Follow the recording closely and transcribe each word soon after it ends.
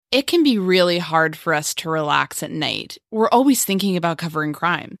It can be really hard for us to relax at night. We're always thinking about covering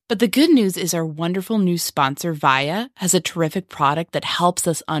crime. But the good news is our wonderful new sponsor, Via, has a terrific product that helps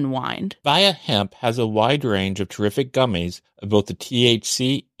us unwind. Via Hemp has a wide range of terrific gummies of both the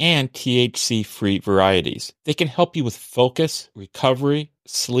THC and THC-free varieties. They can help you with focus, recovery,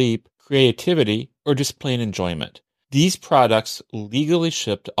 sleep, creativity, or just plain enjoyment. These products legally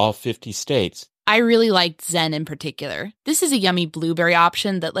ship to all 50 states. I really liked Zen in particular. This is a yummy blueberry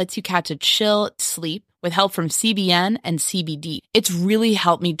option that lets you catch a chill sleep with help from CBN and CBD. It's really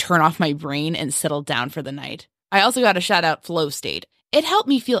helped me turn off my brain and settle down for the night. I also got to shout out Flow State. It helped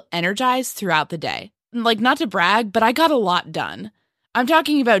me feel energized throughout the day. Like, not to brag, but I got a lot done. I'm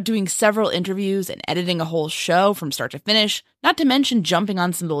talking about doing several interviews and editing a whole show from start to finish, not to mention jumping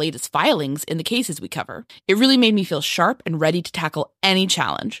on some of the latest filings in the cases we cover. It really made me feel sharp and ready to tackle any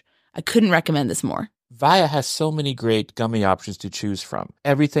challenge. I couldn't recommend this more. Via has so many great gummy options to choose from.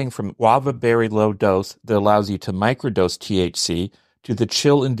 Everything from guava berry low dose that allows you to microdose THC to the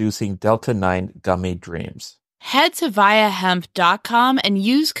chill-inducing Delta-9 gummy dreams. Head to viahemp.com and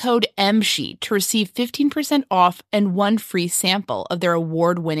use code MSHEET to receive 15% off and one free sample of their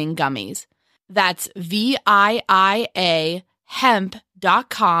award-winning gummies. That's VIIA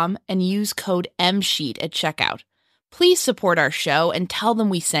hemp.com and use code MSHEET at checkout. Please support our show and tell them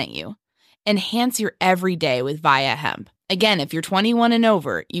we sent you. Enhance your everyday with Via Hemp. Again, if you're 21 and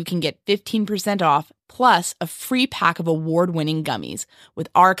over, you can get 15% off plus a free pack of award-winning gummies with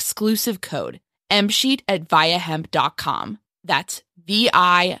our exclusive code MSheet at viahemp.com. That's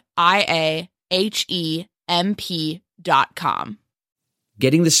VIIAHEMP.com.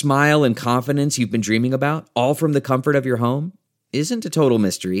 Getting the smile and confidence you've been dreaming about, all from the comfort of your home, isn't a total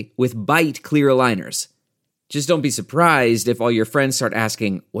mystery with Byte clear aligners. Just don't be surprised if all your friends start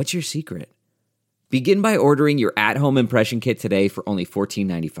asking, "What's your secret?" Begin by ordering your at-home impression kit today for only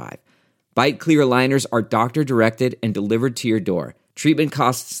 $14.95. Byte clear aligners are doctor-directed and delivered to your door. Treatment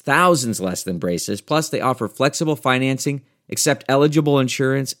costs thousands less than braces, plus they offer flexible financing, accept eligible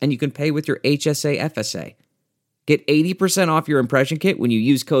insurance, and you can pay with your HSA FSA. Get 80% off your impression kit when you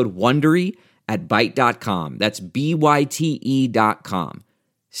use code WONDERY at Byte.com. That's BYTE.com.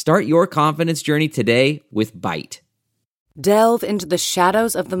 Start your confidence journey today with Byte. Delve into the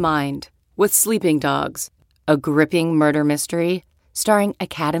shadows of the mind with Sleeping Dogs, a gripping murder mystery starring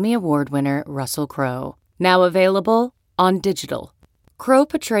Academy Award winner Russell Crowe. Now available on digital. Crowe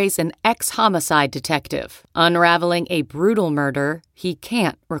portrays an ex-homicide detective unraveling a brutal murder he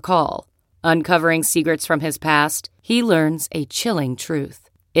can't recall. Uncovering secrets from his past, he learns a chilling truth.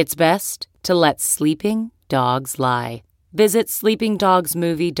 It's best to let sleeping dogs lie. Visit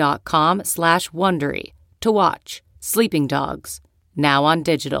sleepingdogsmovie.com/Wondery to watch Sleeping Dogs, now on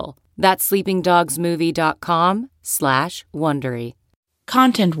digital. That's sleepingdogsmovie.com/Wondery.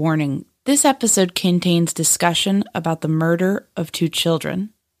 Content warning. This episode contains discussion about the murder of 2 children.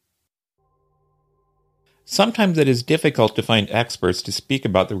 Sometimes it is difficult to find experts to speak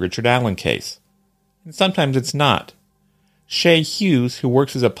about the Richard Allen case, and sometimes it's not. Shay Hughes, who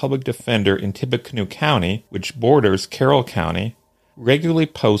works as a public defender in Tippecanoe County, which borders Carroll County, regularly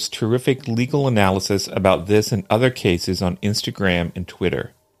posts terrific legal analysis about this and other cases on Instagram and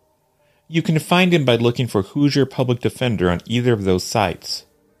Twitter. You can find him by looking for Hoosier Public Defender on either of those sites.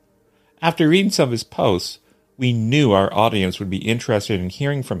 After reading some of his posts, we knew our audience would be interested in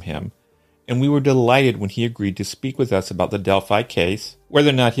hearing from him, and we were delighted when he agreed to speak with us about the Delphi case,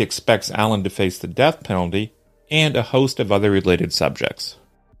 whether or not he expects Allen to face the death penalty, and a host of other related subjects.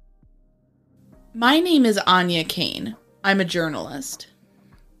 My name is Anya Kane. I'm a journalist.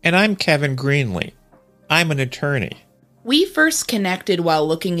 And I'm Kevin Greenlee. I'm an attorney. We first connected while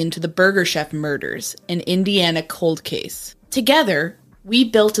looking into the Burger Chef murders, an Indiana cold case. Together, we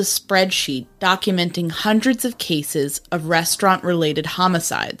built a spreadsheet documenting hundreds of cases of restaurant-related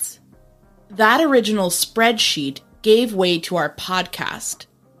homicides. That original spreadsheet gave way to our podcast,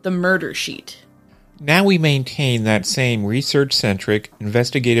 The Murder Sheet. Now we maintain that same research-centric,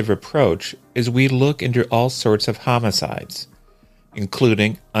 investigative approach as we look into all sorts of homicides,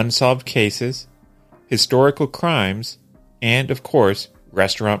 including unsolved cases, historical crimes, and, of course,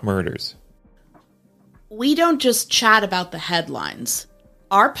 restaurant murders. We don't just chat about the headlines.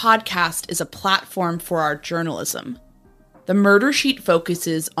 Our podcast is a platform for our journalism. The Murder Sheet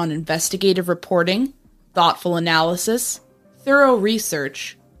focuses on investigative reporting, thoughtful analysis, thorough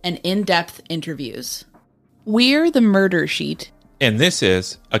research, and in-depth interviews. We're the Murder Sheet. And this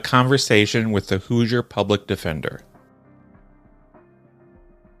is a conversation with the Hoosier Public Defender.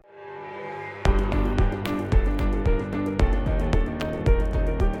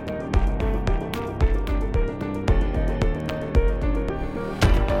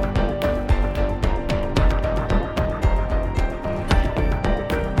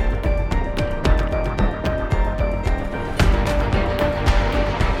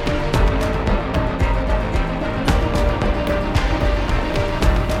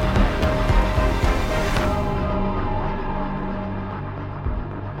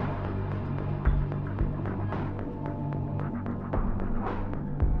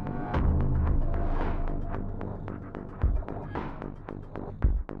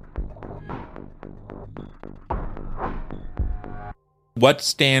 What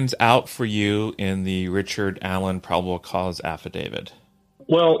stands out for you in the Richard Allen probable cause affidavit?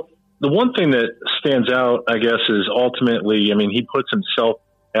 Well, the one thing that stands out, I guess, is ultimately, he puts himself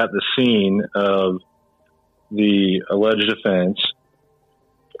at the scene of the alleged offense.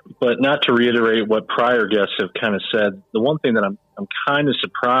 But not to reiterate what prior guests have kind of said, the one thing that I'm kind of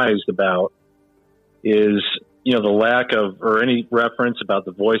surprised about is, the lack of or any reference about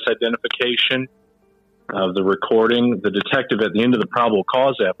the voice identification of the recording. The detective at the end of the probable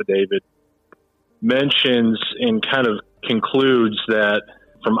cause affidavit mentions and kind of concludes that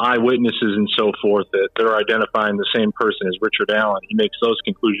from eyewitnesses and so forth that they're identifying the same person as Richard Allen. He makes those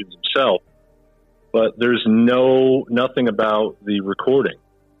conclusions himself, but there's nothing about the recording.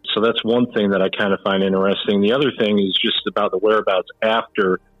 So that's one thing that I kind of find interesting. The other thing is just about the whereabouts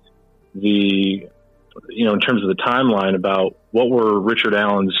after in terms of the timeline about what were Richard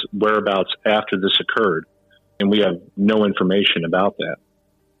Allen's whereabouts after this occurred. And we have no information about that.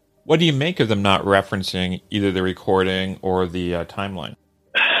 What do you make of them not referencing either the recording or the timeline?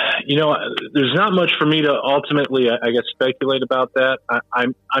 There's not much for me to ultimately, I guess, speculate about that.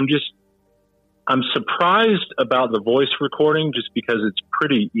 I'm surprised about the voice recording just because it's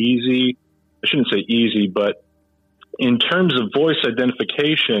pretty easy. I shouldn't say easy, but in terms of voice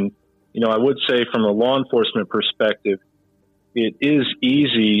identification, I would say from a law enforcement perspective, it is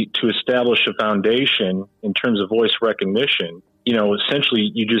easy to establish a foundation in terms of voice recognition.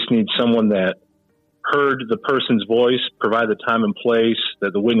 Essentially, you just need someone that heard the person's voice, provide the time and place,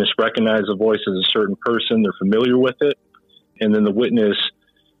 that the witness recognized the voice as a certain person, they're familiar with it, and then the witness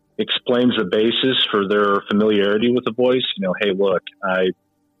explains the basis for their familiarity with the voice. Hey, look, I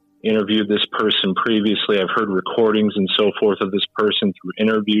interviewed this person previously. I've heard recordings and so forth of this person through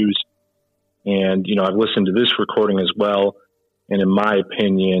interviews. And, I've listened to this recording as well. And in my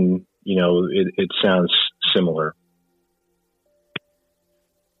opinion, it sounds similar.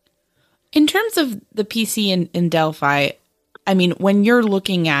 In terms of the PC in Delphi, when you're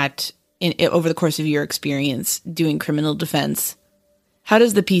looking at, over the course of your experience doing criminal defense, how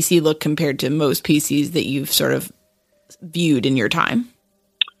does the PC look compared to most PCs that you've sort of viewed in your time?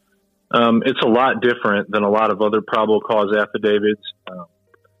 It's a lot different than a lot of other probable cause affidavits.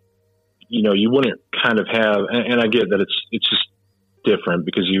 You wouldn't kind of have, and I get that it's just different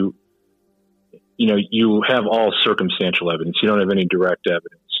because you have all circumstantial evidence. You don't have any direct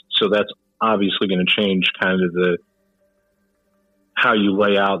evidence. So that's obviously going to change kind of how you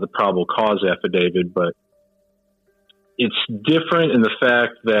lay out the probable cause affidavit, but it's different in the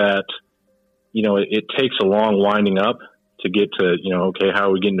fact that, it takes a long winding up to get to, okay, how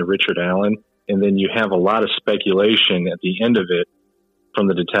are we getting to Richard Allen? And then you have a lot of speculation at the end of it from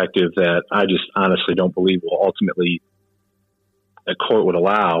the detective that I just honestly don't believe will ultimately a court would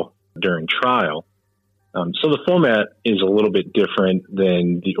allow during trial. So the format is a little bit different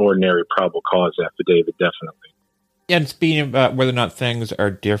than the ordinary probable cause affidavit, definitely. And speaking about whether or not things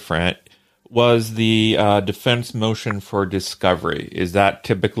are different, was the defense motion for discovery, is that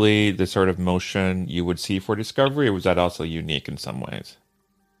typically the sort of motion you would see for discovery, or was that also unique in some ways?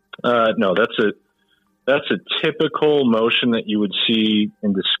 No, that's a typical motion that you would see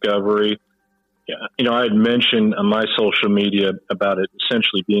in discovery. Yeah, I had mentioned on my social media about it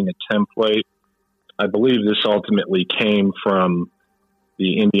essentially being a template. I believe this ultimately came from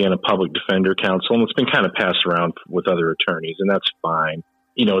the Indiana Public Defender Council, and it's been kind of passed around with other attorneys, and that's fine.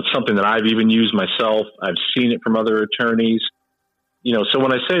 It's something that I've even used myself. I've seen it from other attorneys. So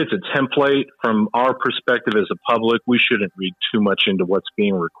when I say it's a template, from our perspective as a public, we shouldn't read too much into what's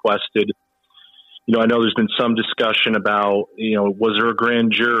being requested. I know there's been some discussion about, was there a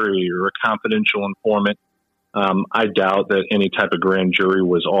grand jury or a confidential informant? I doubt that any type of grand jury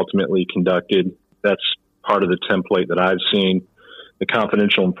was ultimately conducted. That's part of the template that I've seen. The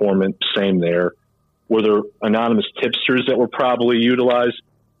confidential informant, same there. Were there anonymous tipsters that were probably utilized?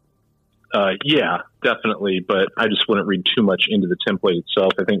 Yeah, definitely, but I just wouldn't read too much into the template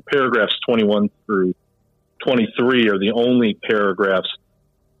itself. I think paragraphs 21 through 23 are the only paragraphs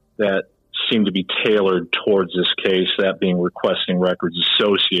that seem to be tailored towards this case, that being requesting records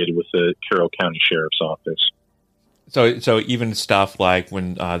associated with the Carroll County Sheriff's Office. So even stuff like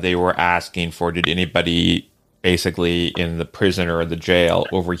when they were asking for, did anybody basically in the prison or the jail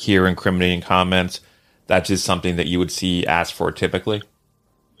overhear incriminating comments, that's just something that you would see asked for typically?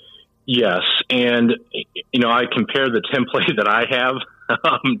 Yes, and I compare the template that I have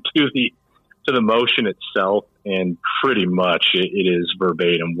to the motion itself, and pretty much it is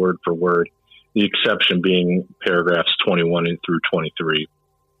verbatim, word for word. The exception being paragraphs 21 through 23.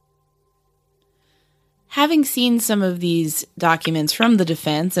 Having seen some of these documents from the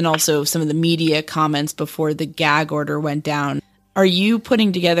defense and also some of the media comments before the gag order went down, Are you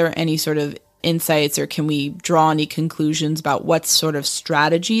putting together any sort of insights, or can we draw any conclusions about what sort of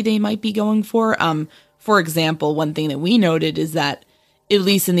strategy they might be going for? For example, one thing that we noted is that, at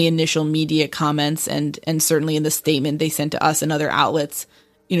least in the initial media comments and certainly in the statement they sent to us and other outlets,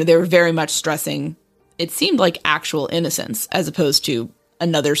 they were very much stressing, it seemed like actual innocence as opposed to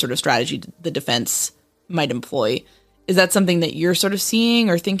another sort of strategy the defense might employ. Is that something that you're sort of seeing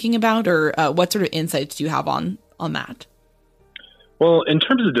or thinking about, or what sort of insights do you have on that? Well, in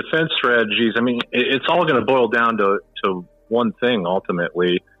terms of defense strategies, I mean, it's all going to boil down to one thing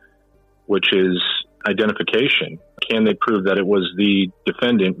ultimately, which is identification. Can they prove that it was the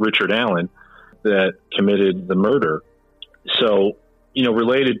defendant, Richard Allen, that committed the murder? So,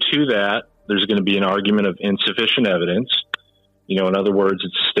 related to that, there's going to be an argument of insufficient evidence. In other words,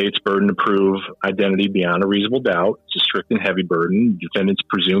 it's the state's burden to prove identity beyond a reasonable doubt. It's a strict and heavy burden. The defendant's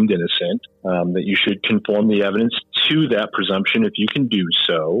presumed innocent, that you should conform the evidence to that presumption if you can do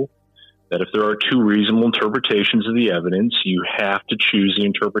so, that if there are two reasonable interpretations of the evidence, you have to choose the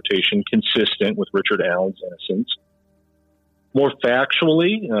interpretation consistent with Richard Allen's innocence. More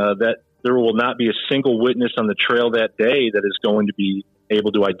factually, that there will not be a single witness on the trail that day that is going to be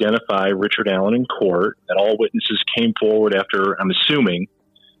able to identify Richard Allen in court, that all witnesses came forward after, I'm assuming,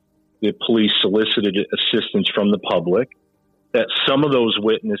 the police solicited assistance from the public, that some of those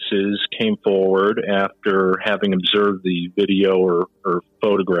witnesses came forward after having observed the video or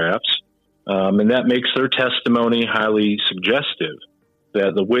photographs, and that makes their testimony highly suggestive,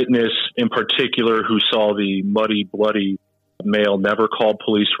 that the witness in particular who saw the muddy, bloody male never called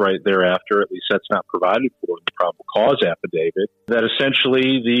police right thereafter, at least that's not provided for in the probable cause affidavit, that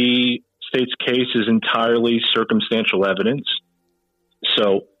essentially the state's case is entirely circumstantial evidence.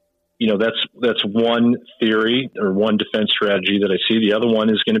 So, that's one theory or one defense strategy that I see. The other one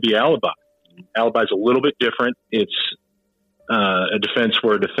is going to be alibi. Alibi is a little bit different. It's a defense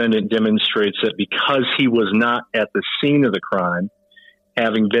where a defendant demonstrates that because he was not at the scene of the crime,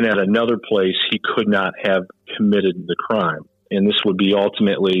 having been at another place, he could not have committed the crime. And this would be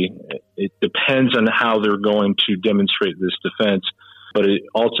ultimately, it depends on how they're going to demonstrate this defense, but it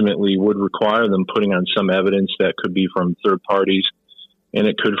ultimately would require them putting on some evidence that could be from third parties, and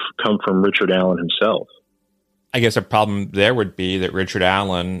it could come from Richard Allen himself. I guess a problem there would be that Richard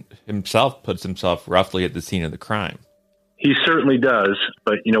Allen himself puts himself roughly at the scene of the crime. He certainly does,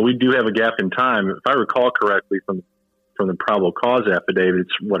 but, we do have a gap in time. If I recall correctly from the probable cause affidavit,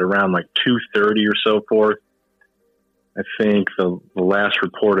 it's around like 2:30 or so forth. I think the last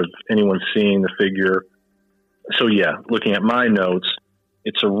report of anyone seeing the figure. So yeah, looking at my notes,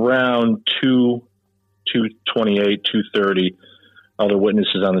 it's around 2:28, 2:30. Other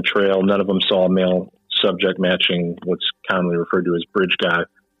witnesses on the trail. None of them saw a male subject matching what's commonly referred to as bridge guy.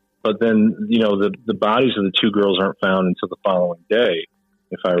 But then, the bodies of the two girls aren't found until the following day,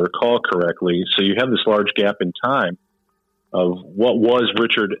 if I recall correctly. So you have this large gap in time of what was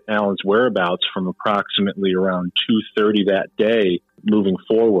Richard Allen's whereabouts from approximately around 2:30 that day moving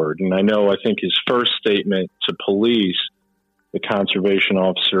forward. And I think his first statement to police, the conservation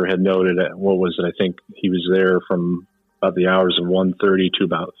officer had noted I think he was there from about the hours of 1:30 to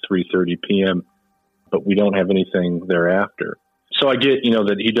about 3:30 p.m., but we don't have anything thereafter. So I get,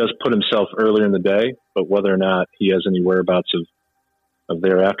 that he does put himself earlier in the day, but whether or not he has any whereabouts of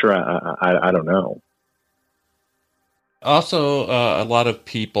thereafter, I don't know. Also, a lot of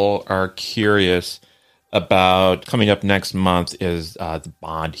people are curious about coming up next month is the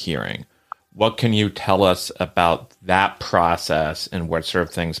bond hearing. What can you tell us about that process and what sort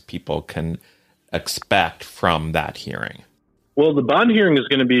of things people can expect from that hearing? Well, the bond hearing is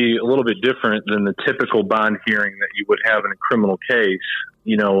going to be a little bit different than the typical bond hearing that you would have in a criminal case.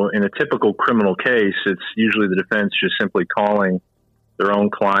 In a typical criminal case, it's usually the defense just simply calling their own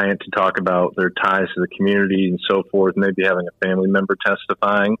client to talk about their ties to the community and so forth, maybe having a family member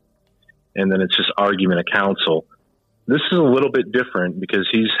testifying, and then it's just argument of counsel. This is a little bit different because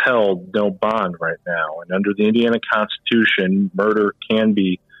he's held no bond right now. And under the Indiana Constitution, murder can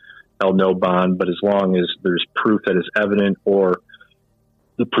be held no bond, but as long as there's proof that is evident or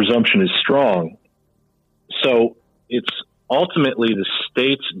the presumption is strong. So it's ultimately the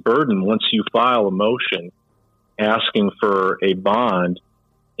state's burden once you file a motion asking for a bond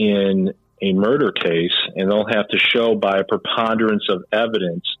in a murder case, and they'll have to show by a preponderance of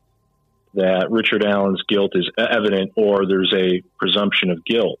evidence that Richard Allen's guilt is evident or there's a presumption of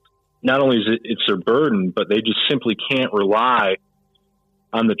guilt. Not only is it's their burden, but they just simply can't rely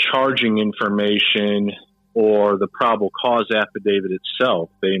on the charging information or the probable cause affidavit itself.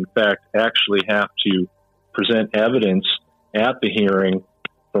 They, in fact, actually have to present evidence at the hearing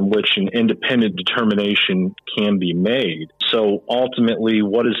from which an independent determination can be made. So ultimately,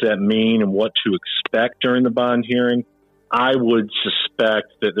 what does that mean and what to expect during the bond hearing? I would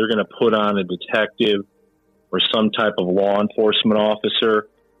suspect that they're going to put on a detective or some type of law enforcement officer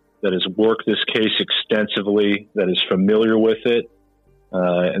that has worked this case extensively, that is familiar with it,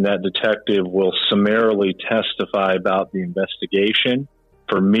 and that detective will summarily testify about the investigation.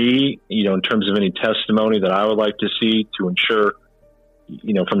 For me, in terms of any testimony that I would like to see to ensure,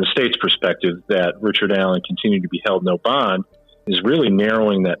 from the state's perspective, that Richard Allen continued to be held no bond, is really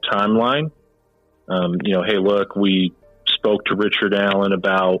narrowing that timeline. Hey, look, we spoke to Richard Allen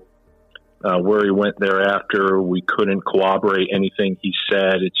about where he went thereafter. We couldn't corroborate anything he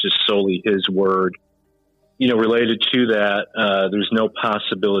said. It's just solely his word. Related to that, there's no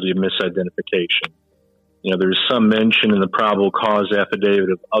possibility of misidentification. There's some mention in the probable cause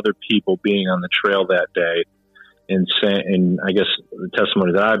affidavit of other people being on the trail that day. And I guess the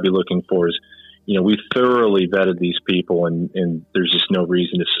testimony that I'd be looking for is, we thoroughly vetted these people and there's just no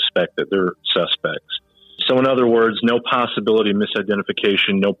reason to suspect that they're suspects. So in other words, no possibility of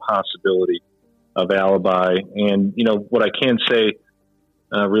misidentification, no possibility of alibi. And, what I can say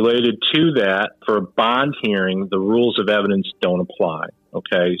related to that, for a bond hearing, the rules of evidence don't apply.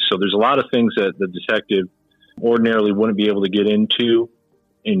 Okay. So there's a lot of things that the detective ordinarily wouldn't be able to get into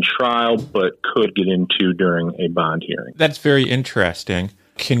in trial, but could get into during a bond hearing. That's very interesting.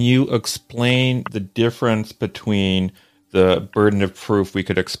 Can you explain the difference between the burden of proof we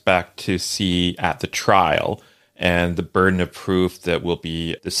could expect to see at the trial and the burden of proof that will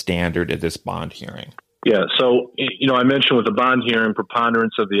be the standard at this bond hearing? Yeah. So, I mentioned with the bond hearing,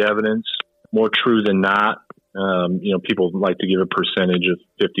 preponderance of the evidence, more true than not. People like to give a percentage of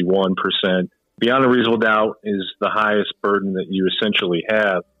 51%. Beyond a reasonable doubt is the highest burden that you essentially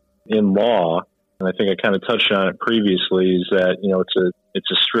have in law. And I think I kind of touched on it previously, is that,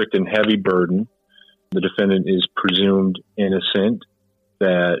 it's a strict and heavy burden. The defendant is presumed innocent,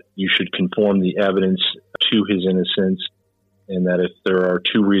 that you should conform the evidence to his innocence, and that if there are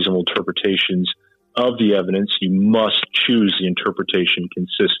two reasonable interpretations of the evidence, you must choose the interpretation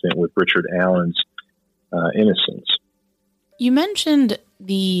consistent with Richard Allen's innocence. You mentioned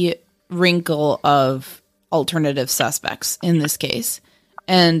the wrinkle of alternative suspects in this case,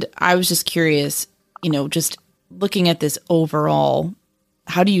 and I was just curious, just looking at this overall,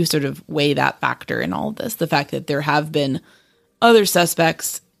 how do you sort of weigh that factor in all of this? The fact that there have been other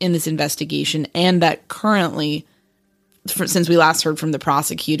suspects in this investigation, and that currently, since we last heard from the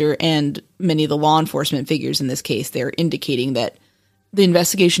prosecutor and many of the law enforcement figures in this case, they're indicating that the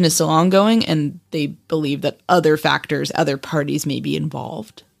investigation is still ongoing and they believe that other factors, other parties may be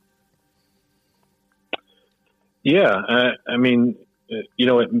involved. Yeah.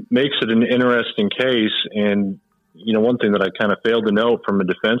 It makes it an interesting case. And, one thing that I kind of failed to note from a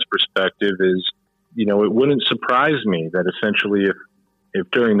defense perspective is, it wouldn't surprise me that essentially if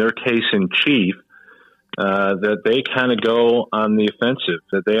during their case in chief, that they kind of go on the offensive,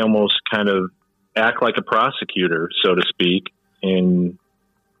 that they almost kind of act like a prosecutor, so to speak, and,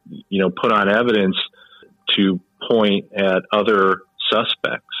 put on evidence to point at other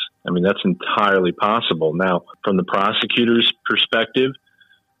suspects. That's entirely possible. Now, from the prosecutor's perspective,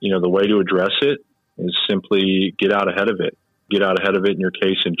 the way to address it is simply get out ahead of it. Get out ahead of it in your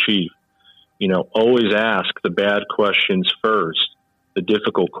case in chief. Always ask the bad questions first, the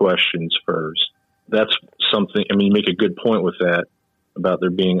difficult questions first. That's something, you make a good point with that about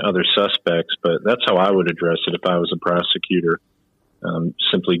there being other suspects, but that's how I would address it if I was a prosecutor.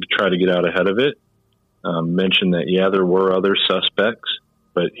 Simply try to get out ahead of it. Mention that, there were other suspects,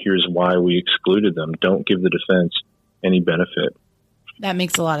 but here's why we excluded them. Don't give the defense any benefit. That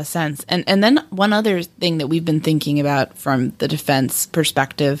makes a lot of sense. And then one other thing that we've been thinking about from the defense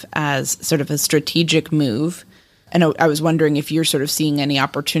perspective as sort of a strategic move, and I was wondering if you're sort of seeing any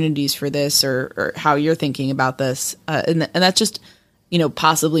opportunities for this or how you're thinking about this. And that's just,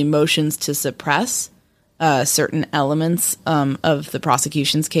 possibly motions to suppress certain elements of the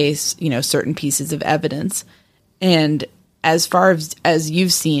prosecution's case, certain pieces of evidence. And as far as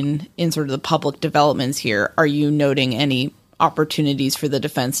you've seen in sort of the public developments here, are you noting any opportunities for the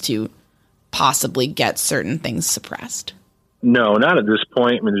defense to possibly get certain things suppressed? No, not at this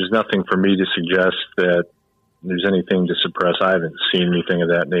point. There's nothing for me to suggest that there's anything to suppress. I haven't seen anything of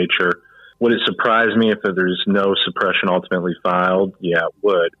that nature. Would it surprise me if there's no suppression ultimately filed? Yeah, it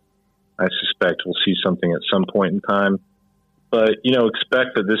would. I suspect we'll see something at some point in time. But,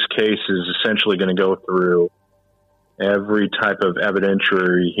 expect that this case is essentially going to go through every type of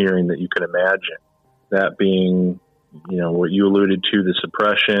evidentiary hearing that you can imagine. That being, what you alluded to, the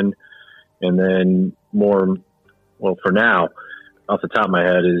suppression, and then for now, off the top of my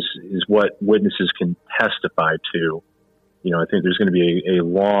head is what witnesses can testify to. I think there's going to be a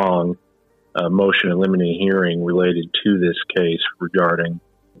long motion in limine hearing related to this case regarding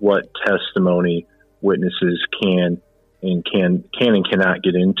what testimony witnesses can and cannot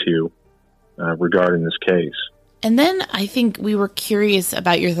get into regarding this case. And then I think we were curious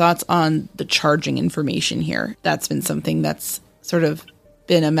about your thoughts on the charging information here. That's been something that's sort of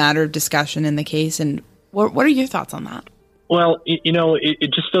been a matter of discussion in the case. And what are your thoughts on that? Well,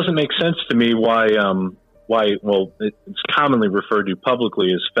 it just doesn't make sense to me why it's commonly referred to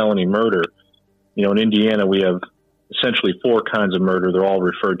publicly as felony murder. In Indiana, we have essentially 4 kinds of murder. They're all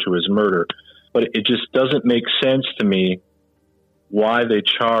referred to as murder. But it just doesn't make sense to me why they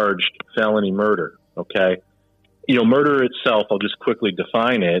charged felony murder, okay? Murder itself, I'll just quickly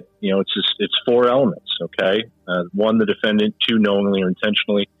define it. It's 4 elements, okay? 1, the defendant; 2, knowingly or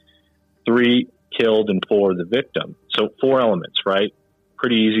intentionally; 3, killed; and 4, the victim. So 4 elements, right?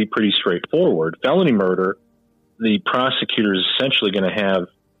 Pretty easy, pretty straightforward. Felony murder, the prosecutor is essentially going to have,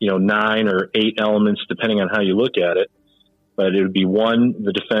 9 or 8 elements, depending on how you look at it. But it would be 1,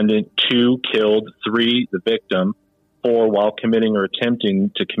 the defendant; 2, killed; 3, the victim; 4, while committing or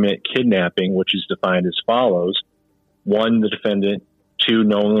attempting to commit kidnapping, which is defined as follows: 1, the defendant; 2,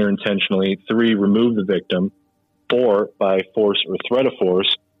 knowingly or intentionally; 3, remove the victim; 4, by force or threat of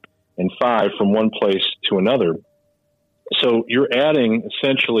force; and 5, from one place to another. So you're adding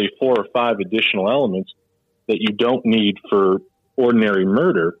essentially 4 or 5 additional elements that you don't need for ordinary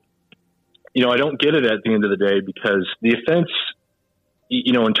murder. I don't get it at the end of the day, because the offense,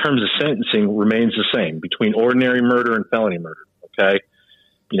 in terms of sentencing, remains the same between ordinary murder and felony murder, okay?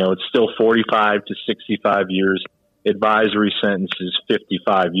 It's still 45 to 65 years. Advisory sentence is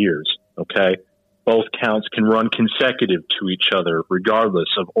 55 years, okay? Both counts can run consecutive to each other, regardless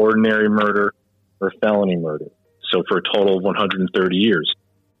of ordinary murder or felony murder. So for a total of 130 years.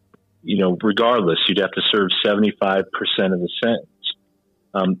 Regardless, you'd have to serve 75% of the sentence.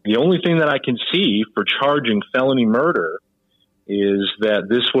 The only thing that I can see for charging felony murder is that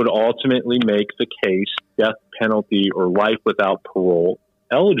this would ultimately make the case death penalty or life without parole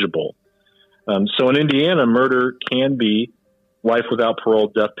eligible. So in Indiana, murder can be life without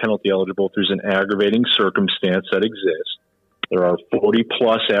parole, death penalty eligible if there's an aggravating circumstance that exists. There are 40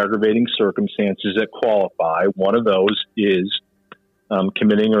 plus aggravating circumstances that qualify. One of those is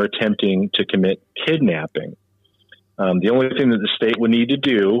committing or attempting to commit kidnapping. The only thing that the state would need to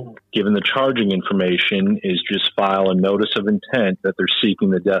do, given the charging information, is just file a notice of intent that they're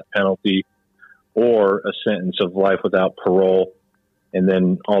seeking the death penalty or a sentence of life without parole, and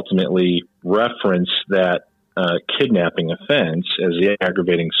then ultimately reference that kidnapping offense as the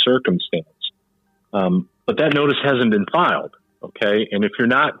aggravating circumstance. But that notice hasn't been filed, okay? And if you're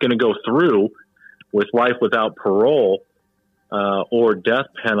not going to go through with life without parole or death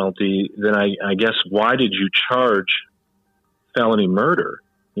penalty, then I guess why did you charge felony murder?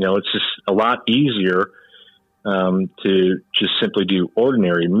 It's just a lot easier to just simply do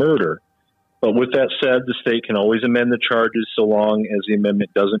ordinary murder. But with that said, the state can always amend the charges so long as the amendment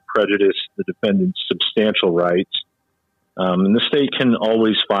doesn't prejudice the defendant's substantial rights. And the state can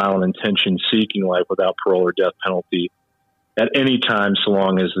always file an intention seeking life without parole or death penalty at any time so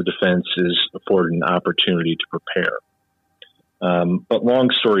long as the defense is afforded an opportunity to prepare. But long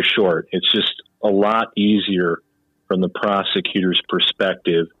story short, it's just a lot easier from the prosecutor's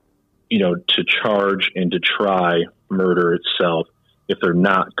perspective, to charge and to try murder itself if they're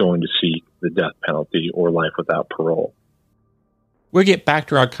not going to seek the death penalty or life without parole. We'll get back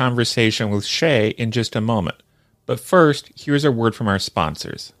to our conversation with Shay in just a moment. But first, here's a word from our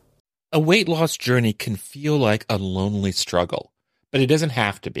sponsors. A weight loss journey can feel like a lonely struggle, but it doesn't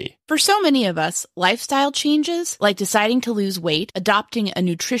have to be. For so many of us, lifestyle changes, like deciding to lose weight, adopting a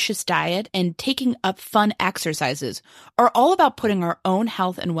nutritious diet, and taking up fun exercises, are all about putting our own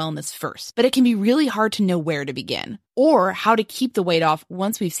health and wellness first. But it can be really hard to know where to begin, or how to keep the weight off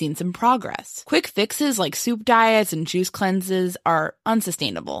once we've seen some progress. Quick fixes like soup diets and juice cleanses are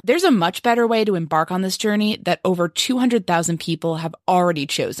unsustainable. There's a much better way to embark on this journey that over 200,000 people have already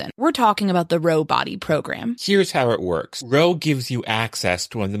chosen. We're talking about the Row Body program. Here's how it works. Row gives you access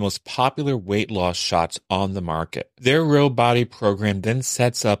to one of the most popular weight loss shots on the market. Their Row Body program then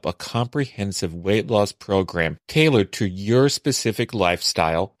sets up a comprehensive weight loss program tailored to your specific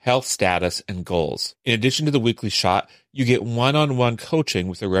lifestyle, health status, and goals. In addition to the weekly shot, you get one-on-one coaching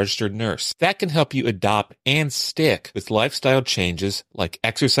with a registered nurse. That can help you adopt and stick with lifestyle changes like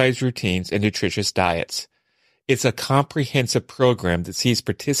exercise routines and nutritious diets. It's a comprehensive program that sees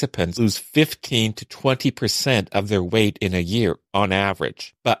participants lose 15 to 20% of their weight in a year on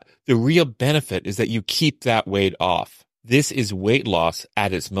average. But the real benefit is that you keep that weight off. This is weight loss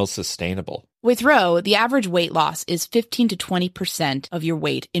at its most sustainable. With Ro, the average weight loss is 15 to 20% of your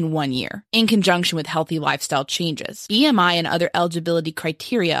weight in 1 year, in conjunction with healthy lifestyle changes. BMI and other eligibility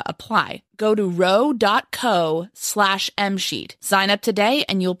criteria apply. Go to ro.co/msheet. Sign up today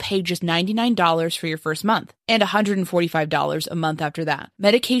and you'll pay just $99 for your first month and $145 a month after that.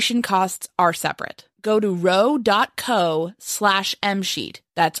 Medication costs are separate. Go to ro.co/msheet.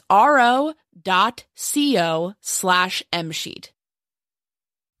 That's ro.co/msheet.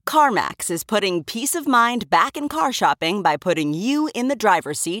 CarMax is putting peace of mind back in car shopping by putting you in the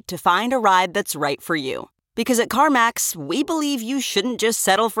driver's seat to find a ride that's right for you. Because at CarMax, we believe you shouldn't just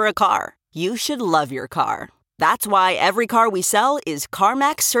settle for a car. You should love your car. That's why every car we sell is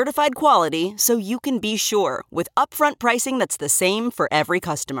CarMax certified quality, so you can be sure with upfront pricing that's the same for every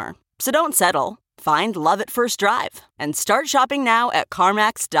customer. So don't settle. Find love at first drive and start shopping now at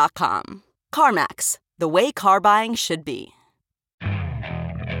CarMax.com. CarMax, the way car buying should be.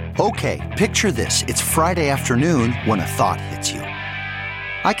 Okay, picture this. It's Friday afternoon when a thought hits you.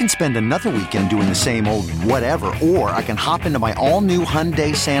 I can spend another weekend doing the same old whatever, or I can hop into my all-new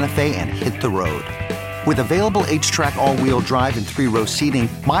Hyundai Santa Fe and hit the road. With available H-Track all-wheel drive and 3-row seating,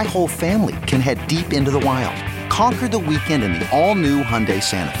 my whole family can head deep into the wild. Conquer the weekend in the all-new Hyundai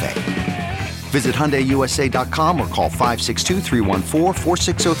Santa Fe. Visit HyundaiUSA.com or call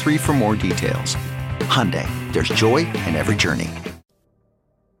 562-314-4603 for more details. Hyundai, there's joy in every journey.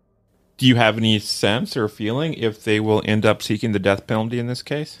 Do you have any sense or feeling if they will end up seeking the death penalty in this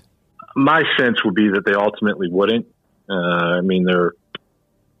case? My sense would be that they ultimately wouldn't. They're,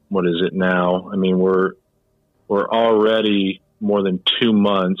 what is it now? We're already more than 2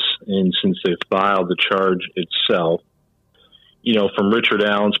 months in since they filed the charge itself. From Richard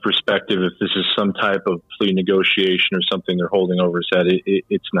Allen's perspective, if this is some type of plea negotiation or something they're holding over his head,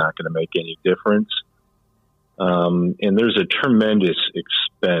 it's not going to make any difference. And there's a tremendous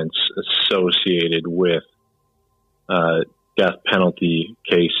expense associated with death penalty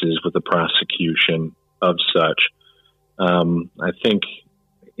cases with the prosecution of such. I think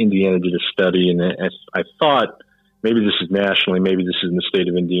Indiana did a study, and I thought maybe this is nationally, maybe this is in the state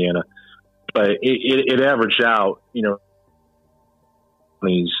of Indiana, but it averaged out,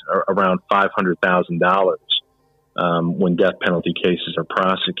 around $500,000 when death penalty cases are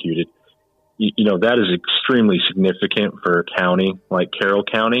prosecuted. That is extremely significant for a county like Carroll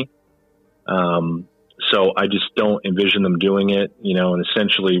County. So I just don't envision them doing it, and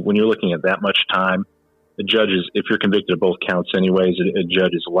essentially when you're looking at that much time, the judges, if you're convicted of both counts anyways, a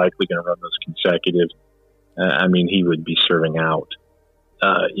judge is likely going to run those consecutive. He would be serving out,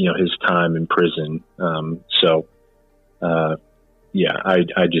 his time in prison.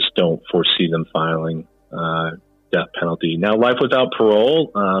 I just don't foresee them filing death penalty. Now, life without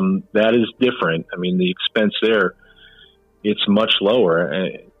parole, that is different. The expense there, it's much lower.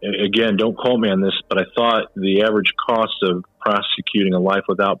 Again, don't quote me on this, but I thought the average cost of prosecuting a life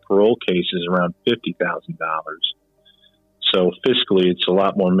without parole case is around $50,000. So fiscally, it's a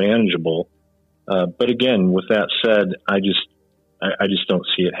lot more manageable. But again, with that said, I just don't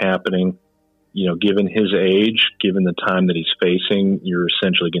see it happening. Given his age, given the time that he's facing, you're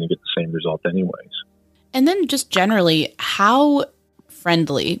essentially going to get the same result anyways. And then just generally, how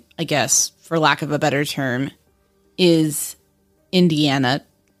friendly, I guess, for lack of a better term, is Indiana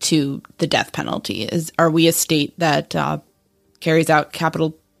to the death penalty? Are we a state that carries out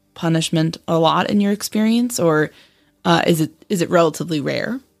capital punishment a lot in your experience, or is it relatively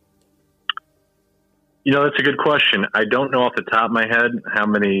rare? That's a good question. I don't know off the top of my head how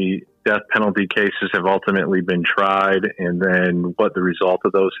many death penalty cases have ultimately been tried and then what the result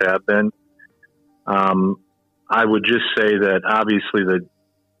of those have been. I would just say that obviously the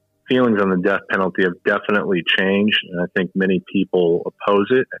feelings on the death penalty have definitely changed, and I think many people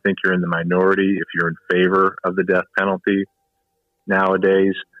oppose it. I think you're in the minority if you're in favor of the death penalty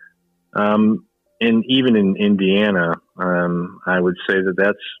nowadays. And even in Indiana, I would say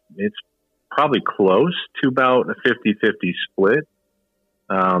it's probably close to about a 50-50 split.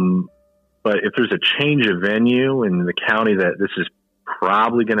 But if there's a change of venue in the county that this is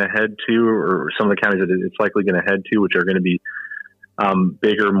probably going to head to, or some of the counties that it's likely going to head to, which are going to be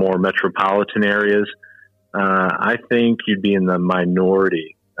bigger, more metropolitan areas, I think you'd be in the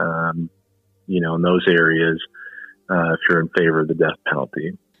minority, in those areas if you're in favor of the death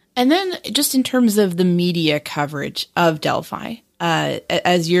penalty. And then just in terms of the media coverage of Delphi,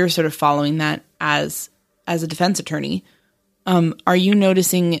 as you're sort of following that as a defense attorney, are you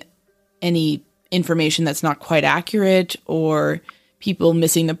noticing any information that's not quite accurate, or people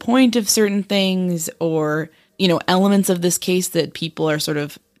missing the point of certain things, or, elements of this case that people are sort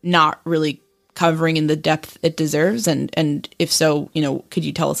of not really covering in the depth it deserves? And if so, could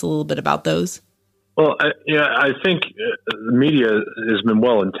you tell us a little bit about those? Well, I think the media has been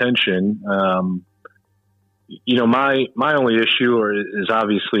well-intentioned. My only issue is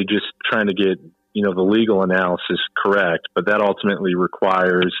obviously just trying to get, the legal analysis correct, but that ultimately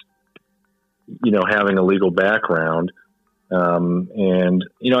requires, having a legal background. I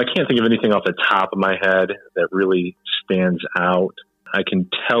can't think of anything off the top of my head that really stands out. I can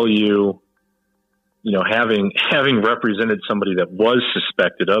tell you, having represented somebody that was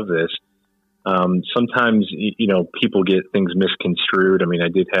suspected of this, sometimes, people get things misconstrued. I mean, I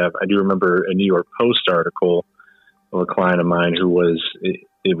do remember a New York Post article of a client of mine who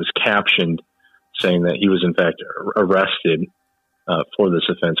it was captioned saying that he was in fact arrested for this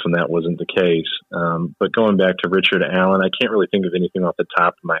offense when that wasn't the case. But going back to Richard Allen, I can't really think of anything off the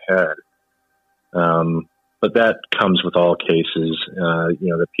top of my head. But that comes with all cases,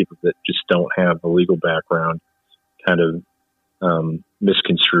 the people that just don't have the legal background kind of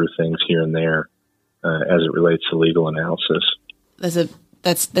misconstrue things here and there as it relates to legal analysis.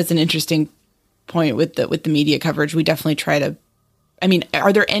 That's an interesting point with the media coverage. We definitely try to. I mean,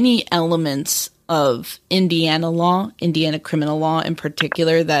 are there any elements of Indiana criminal law in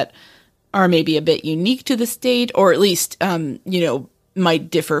particular that are maybe a bit unique to the state, or at least might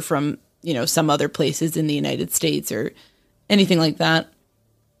differ from some other places in the United States or anything like that?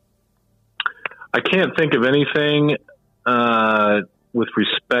 I can't think of anything with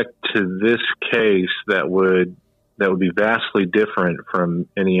respect to this case that would be vastly different from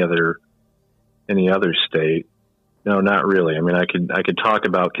any other state. No, not really. I mean, I could talk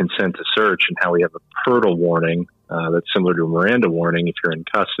about consent to search and how we have a PERDL warning that's similar to a Miranda warning if you're in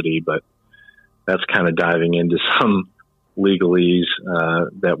custody, but that's kind of diving into some legalese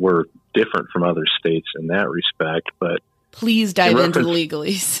that were different from other states in that respect. But please dive into the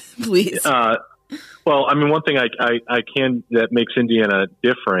legalese, please. Well, I mean, one thing I can that makes Indiana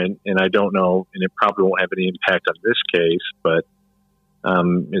different, and I don't know, and it probably won't have any impact on this case, but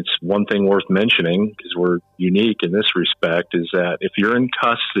it's one thing worth mentioning because we're unique in this respect is that if you're in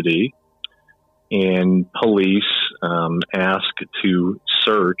custody and police ask to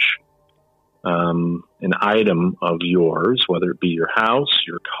search an item of yours, whether it be your house,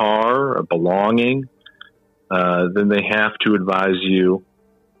 your car, a belonging, then they have to advise you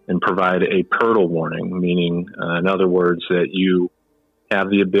and provide a PERDL warning, meaning, in other words, that you have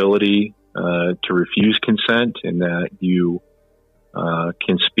the ability to refuse consent and that you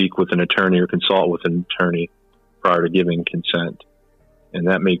can speak with an attorney or consult with an attorney prior to giving consent. And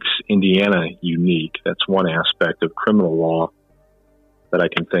that makes Indiana unique. That's one aspect of criminal law that I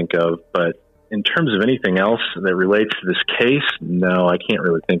can think of. But in terms of anything else that relates to this case, no, I can't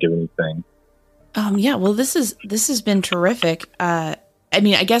really think of anything. Yeah, well, this has been terrific. I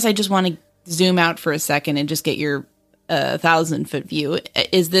mean, I guess I just want to zoom out for a second and just get your 1,000-foot view.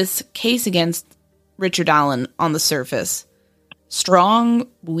 Is this case against Richard Allen on the surface strong,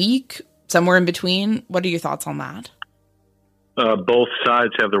 weak, somewhere in between? What are your thoughts on that? Both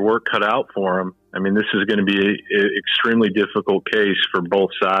sides have their work cut out for them. I mean, this is going to be an extremely difficult case for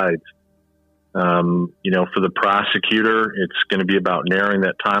both sides. For the prosecutor, it's going to be about narrowing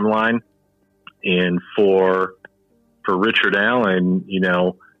that timeline. And for Richard Allen,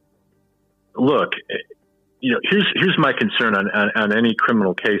 look, here's my concern on any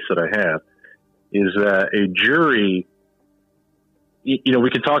criminal case that I have is that a jury, we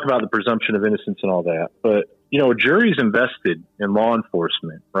can talk about the presumption of innocence and all that, but, a jury's invested in law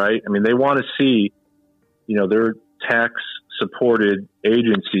enforcement, right? I mean, they want to see, their tax-supported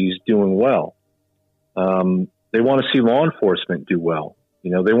agencies doing well. They want to see law enforcement do well.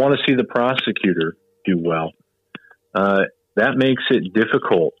 They want to see the prosecutor do well. That makes it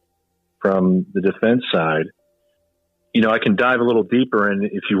difficult from the defense side. I can dive a little deeper in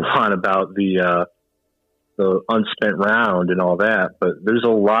if you want about the unspent round and all that, but there's a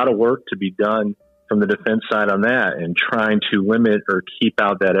lot of work to be done from the defense side on that and trying to limit or keep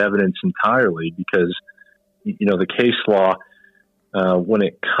out that evidence entirely because, the case law, when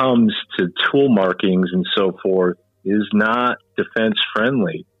it comes to tool markings and so forth, is not defense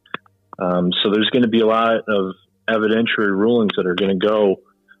friendly. So there's going to be a lot of evidentiary rulings that are going to go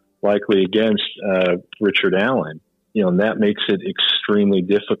likely against Richard Allen, and that makes it extremely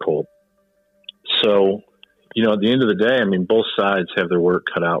difficult. So, at the end of the day, I mean, both sides have their work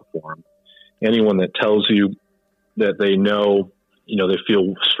cut out for them. Anyone that tells you that they know, they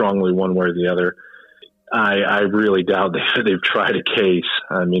feel strongly one way or the other, I really doubt they've tried a case.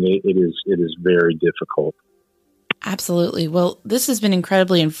 I mean, it is very difficult. Absolutely. Well, this has been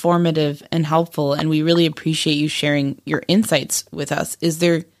incredibly informative and helpful, and we really appreciate you sharing your insights with us. Is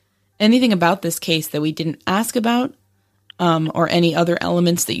there Anything about this case that we didn't ask about, or any other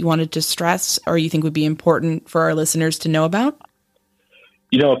elements that you wanted to stress or you think would be important for our listeners to know about?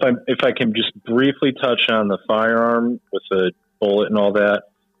 If I can just briefly touch on the firearm with the bullet and all that.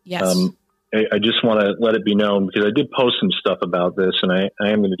 Yes. I just want to let it be known, because I did post some stuff about this, and I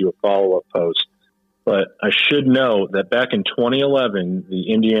am going to do a follow-up post. But I should note that back in 2011,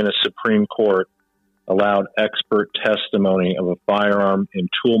 the Indiana Supreme Court allowed expert testimony of a firearm and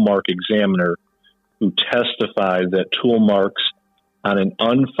tool mark examiner who testified that tool marks on an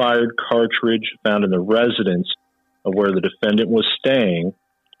unfired cartridge found in the residence of where the defendant was staying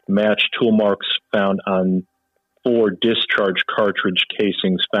matched tool marks found on 4 discharge cartridge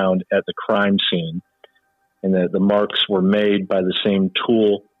casings found at the crime scene, and that the marks were made by the same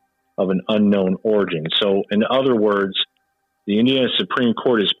tool of an unknown origin. So, in other words, the Indiana Supreme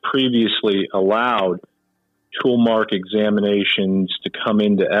Court has previously allowed tool mark examinations to come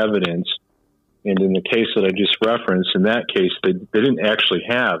into evidence. And in the case that I just referenced, in that case, they didn't actually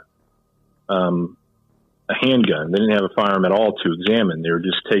have a handgun. They didn't have a firearm at all to examine. They were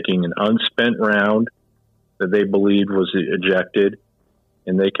just taking an unspent round that they believed was ejected,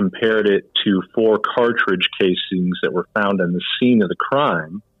 and they compared it to 4 cartridge casings that were found on the scene of the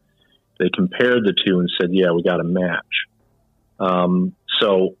crime. They compared the two and said, yeah, we got a match.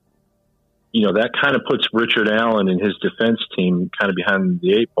 So, that kind of puts Richard Allen and his defense team kind of behind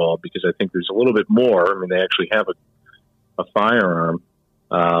the 8 ball, because I think there's a little bit more. I mean, they actually have a firearm.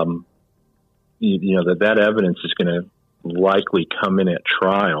 That evidence is going to likely come in at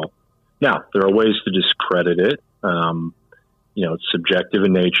trial. Now, there are ways to discredit it. It's subjective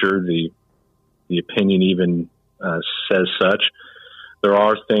in nature. The opinion even says such. There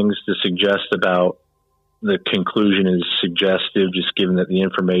are things to suggest about the conclusion is suggestive, just given that the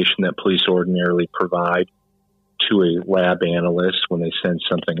information that police ordinarily provide to a lab analyst when they send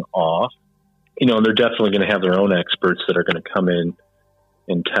something off. And they're definitely going to have their own experts that are going to come in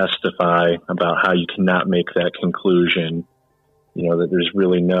and testify about how you cannot make that conclusion. That there's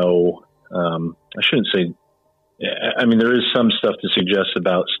really no, I shouldn't say, I mean, there is some stuff to suggest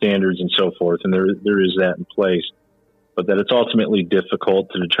about standards and so forth, and there is that in place, but that it's ultimately difficult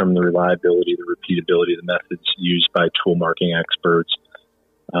to determine the reliability, the repeatability of the methods used by tool marking experts,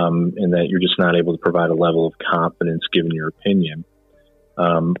 and that you're just not able to provide a level of confidence given your opinion.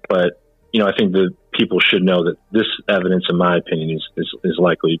 But I think that people should know that this evidence, in my opinion, is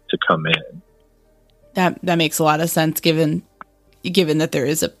likely to come in. That makes a lot of sense, given that there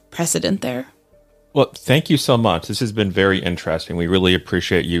is a precedent there. Well, thank you so much. This has been very interesting. We really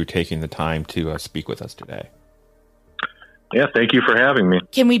appreciate you taking the time to speak with us today. Yeah, thank you for having me.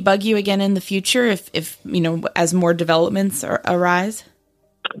 Can we bug you again in the future if as more developments arise?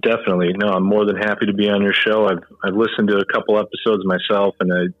 Definitely. No, I'm more than happy to be on your show. I've listened to a couple episodes myself,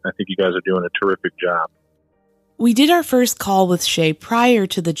 and I think you guys are doing a terrific job. We did our first call with Shay prior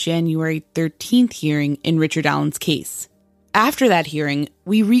to the January 13th hearing in Richard Allen's case. After that hearing,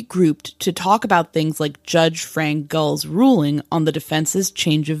 we regrouped to talk about things like Judge Frank Gull's ruling on the defense's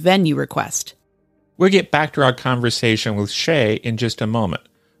change of venue request. We'll get back to our conversation with Shay in just a moment.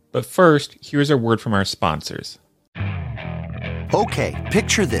 But first, here's a word from our sponsors. Okay,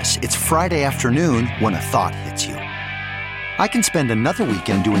 picture this. It's Friday afternoon when a thought hits you. I can spend another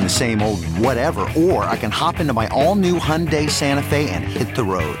weekend doing the same old whatever, or I can hop into my all-new Hyundai Santa Fe and hit the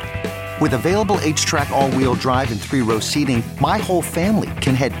road. With available H-Track all-wheel drive and 3-row seating, my whole family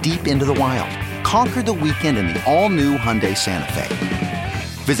can head deep into the wild. Conquer the weekend in the all-new Hyundai Santa Fe.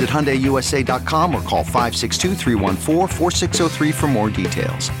 Visit HyundaiUSA.com or call 562-314-4603 for more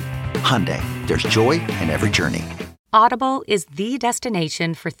details. Hyundai, there's joy in every journey. Audible is the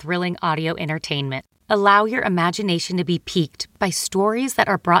destination for thrilling audio entertainment. Allow your imagination to be piqued by stories that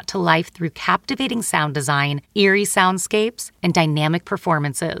are brought to life through captivating sound design, eerie soundscapes, and dynamic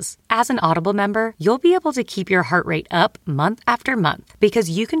performances. As an Audible member, you'll be able to keep your heart rate up month after month because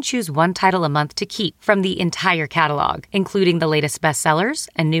you can choose one title a month to keep from the entire catalog, including the latest bestsellers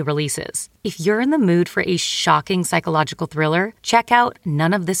and new releases. If you're in the mood for a shocking psychological thriller, check out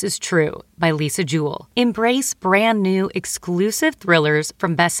None of This Is True by Lisa Jewell. Embrace brand new, exclusive thrillers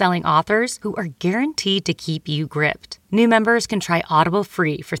from best-selling authors who are guaranteed to keep you gripped. New members can try Audible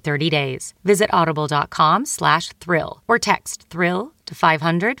free for 30 days. Visit audible.com/thrill or text thrill to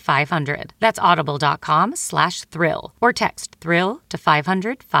 500-500. That's audible.com/thrill or text thrill to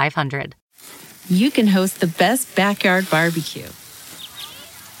 500-500. You can host the best backyard barbecue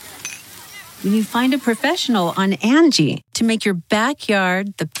when you find a professional on Angie to make your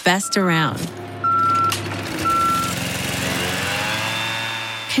backyard the best around.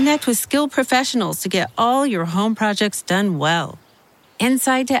 Connect with skilled professionals to get all your home projects done well.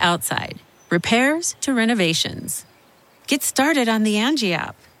 inside to outside, repairs to renovations. Get started on the Angie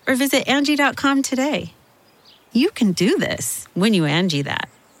app or visit Angie.com today. You can do this when you Angie that.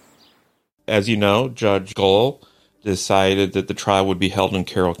 As you know, Judge Gohl decided that the trial would be held in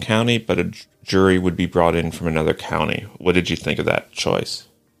Carroll County, but a jury would be brought in from another county. What did you think of that choice?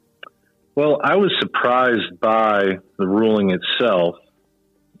 Well, I was surprised by the ruling itself,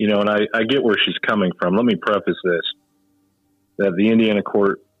 and I get where she's coming from. Let me preface this, that the Indiana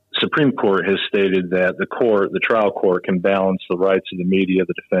Supreme Court has stated that the trial court can balance the rights of the media,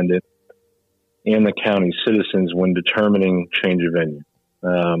 the defendant, and the county citizens when determining change of venue.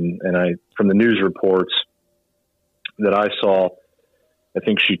 From the news reports that I saw, I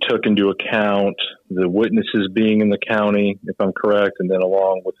think she took into account the witnesses being in the county, if I'm correct, and then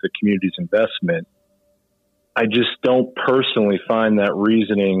along with the community's investment. I just don't personally find that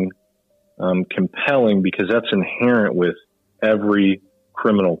reasoning compelling, because that's inherent with every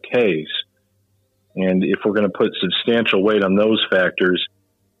criminal case. And if we're going to put substantial weight on those factors,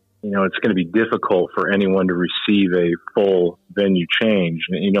 it's going to be difficult for anyone to receive a full venue change.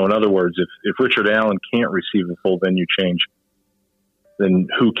 In other words, if Richard Allen can't receive a full venue change, then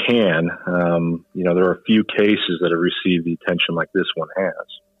who can? There are a few cases that have received the attention like this one has.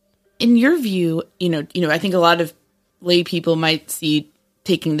 In your view, I think a lot of lay people might see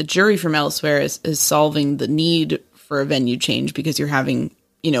taking the jury from elsewhere as solving the need for a venue change, because you're having,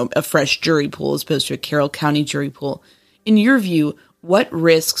 a fresh jury pool as opposed to a Carroll County jury pool. In your view, what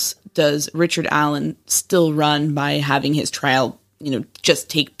risks does Richard Allen still run by having his trial, just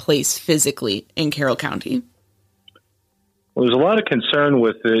take place physically in Carroll County? Well, there's a lot of concern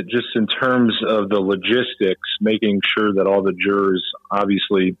with it just in terms of the logistics, making sure that all the jurors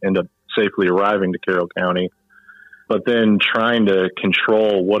obviously end up safely arriving to Carroll County, but then trying to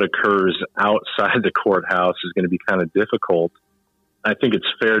control what occurs outside the courthouse is going to be kind of difficult. I think it's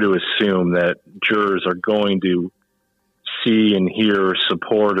fair to assume that jurors are going to see and hear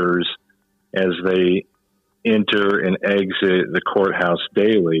supporters as they enter and exit the courthouse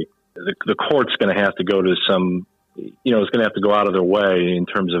daily. The court's going to have to go to it's going to have to go out of their way in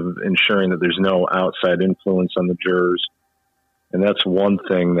terms of ensuring that there's no outside influence on the jurors. And that's one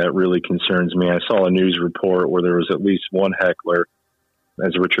thing that really concerns me. I saw a news report where there was at least one heckler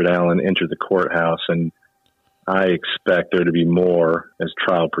as Richard Allen entered the courthouse, and I expect there to be more as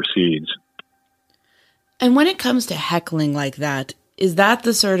trial proceeds. And when it comes to heckling like that, is that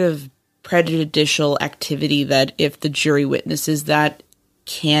the sort of prejudicial activity that if the jury witnesses that,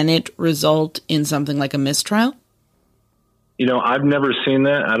 can it result in something like a mistrial? I've never seen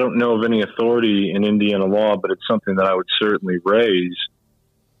that. I don't know of any authority in Indiana law, but it's something that I would certainly raise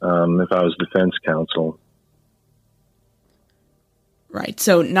if I was defense counsel. Right.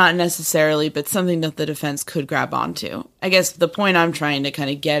 So not necessarily, but something that the defense could grab onto. I guess the point I'm trying to kind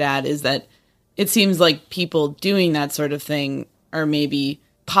of get at is that it seems like people doing that sort of thing are maybe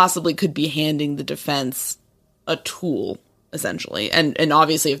possibly could be handing the defense a tool, essentially. And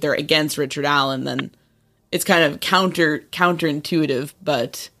obviously if they're against Richard Allen, then it's kind of counterintuitive,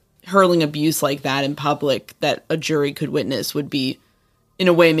 but hurling abuse like that in public that a jury could witness would be, in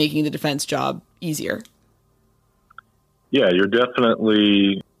a way, making the defense job easier. Yeah, you're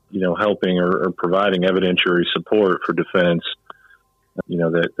definitely, helping or providing evidentiary support for defense,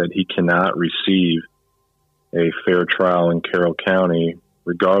 that he cannot receive a fair trial in Carroll County,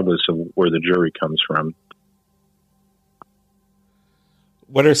 regardless of where the jury comes from.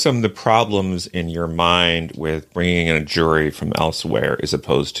 What are some of the problems in your mind with bringing in a jury from elsewhere as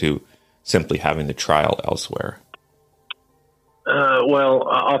opposed to simply having the trial elsewhere? Well,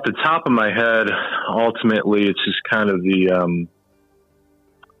 off the top of my head, ultimately, it's just kind of the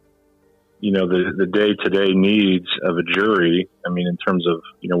day-to-day needs of a jury. I mean, in terms of,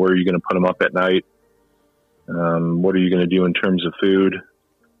 where are you going to put them up at night? What are you going to do in terms of food?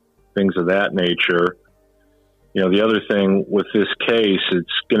 Things of that nature. The other thing with this case,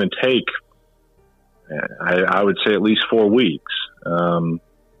 it's going to take, I would say, at least 4 weeks.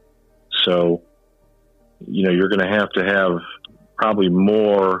 So, you're going to have probably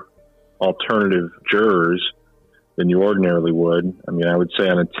more alternative jurors than you ordinarily would. I mean, I would say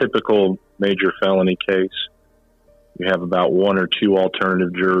on a typical major felony case, you have about 1 or 2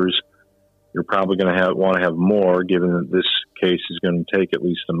 alternative jurors. You're probably going to want to have more, given that this case is going to take at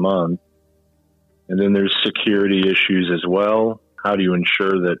least a month. And then there's security issues as well. How do you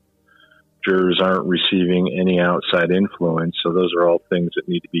ensure that jurors aren't receiving any outside influence? So those are all things that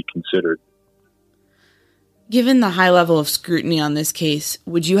need to be considered. Given the high level of scrutiny on this case,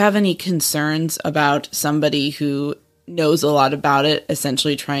 would you have any concerns about somebody who knows a lot about it,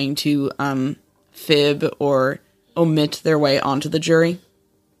 essentially trying to fib or omit their way onto the jury?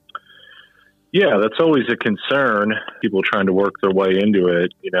 Yeah, that's always a concern. People trying to work their way into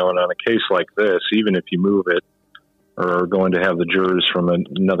it, and on a case like this, even if you move it or are going to have the jurors from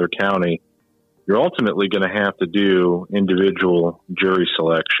another county, you're ultimately going to have to do individual jury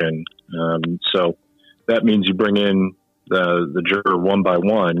selection. So that means you bring in the juror one by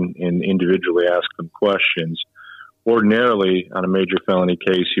one and individually ask them questions. Ordinarily, on a major felony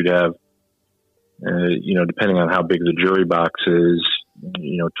case, you'd have, depending on how big the jury box is,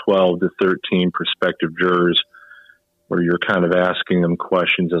 12 to 13 prospective jurors where you're kind of asking them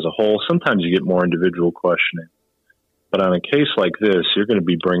questions as a whole. Sometimes you get more individual questioning. But on a case like this, you're going to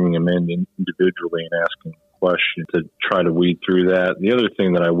be bringing them in individually and asking questions to try to weed through that. The other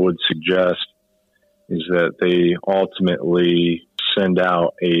thing that I would suggest is that they ultimately send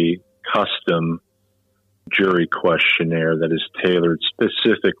out a custom jury questionnaire that is tailored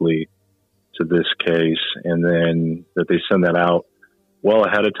specifically to this case, and then that they send that out well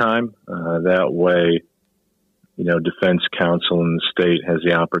ahead of time. That way, defense counsel in the state has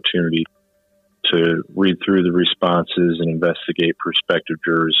the opportunity to read through the responses and investigate prospective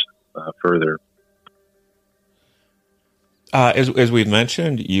jurors further. As we've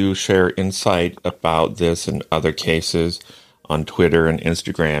mentioned, you share insight about this and other cases on Twitter and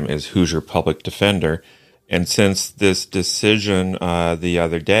Instagram as Hoosier Public Defender. And since this decision the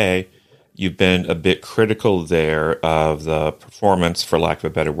other day, you've been a bit critical there of the performance, for lack of a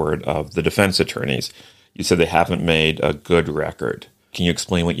better word, of the defense attorneys. You said they haven't made a good record. Can you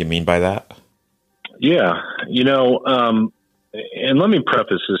explain what you mean by that? Yeah, and let me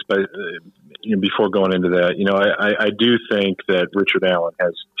preface this by, before going into that, I do think that Richard Allen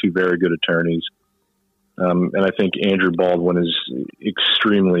has two very good attorneys. And I think Andrew Baldwin is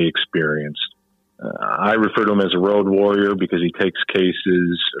extremely experienced. I refer to him as a road warrior because he takes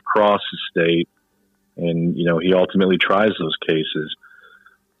cases across the state and, he ultimately tries those cases.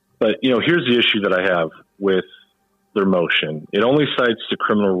 But, here's the issue that I have with their motion. It only cites the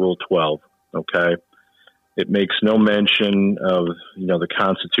Criminal Rule 12, okay? It makes no mention of, the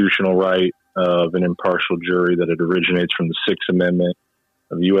constitutional right of an impartial jury that it originates from the Sixth Amendment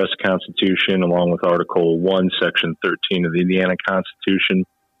of the U.S. Constitution, along with Article 1, Section 13 of the Indiana Constitution.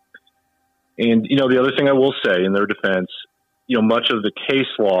 And, the other thing I will say in their defense, much of the case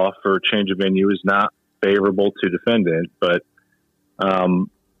law for change of venue is not favorable to defendant, but,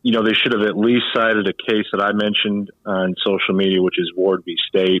 they should have at least cited a case that I mentioned on social media, which is Ward v.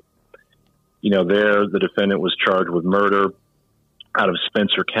 State. There, the defendant was charged with murder out of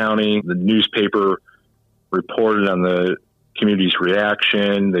Spencer County. The newspaper reported on the community's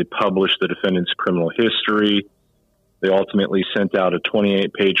reaction. They published the defendant's criminal history. They ultimately sent out a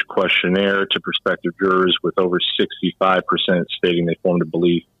 28-page questionnaire to prospective jurors with over 65% stating they formed a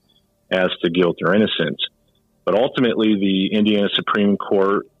belief as to guilt or innocence. But ultimately, the Indiana Supreme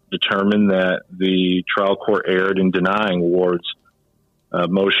Court determined that the trial court erred in denying Ward's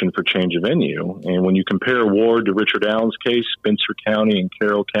motion for change of venue. And when you compare Ward to Richard Allen's case, Spencer County and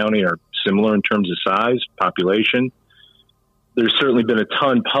Carroll County are similar in terms of size, population. There's certainly been a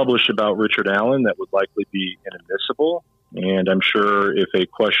ton published about Richard Allen that would likely be inadmissible. And I'm sure if a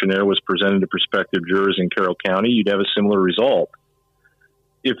questionnaire was presented to prospective jurors in Carroll County, you'd have a similar result.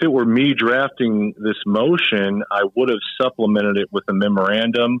 If it were me drafting this motion, I would have supplemented it with a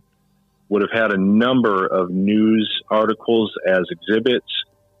memorandum, would have had a number of news articles as exhibits.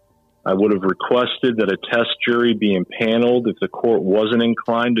 I would have requested that a test jury be impaneled if the court wasn't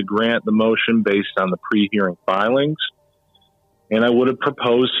inclined to grant the motion based on the pre-hearing filings. And I would have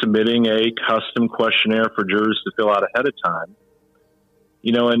proposed submitting a custom questionnaire for jurors to fill out ahead of time.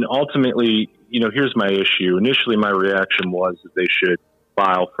 And ultimately, here's my issue. Initially, my reaction was that they should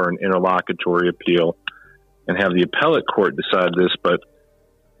file for an interlocutory appeal and have the appellate court decide this. But,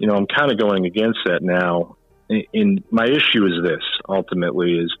 I'm kind of going against that now. And my issue is this,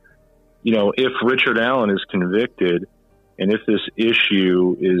 ultimately, is, if Richard Allen is convicted and if this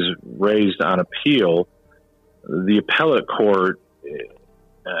issue is raised on appeal, the appellate court,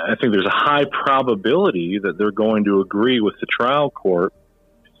 I think there's a high probability that they're going to agree with the trial court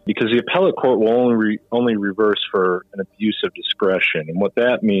because the appellate court will only reverse for an abuse of discretion. And what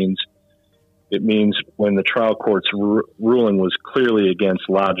that means, it means when the trial court's ruling was clearly against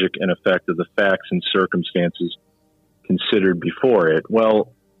logic and effect of the facts and circumstances considered before it.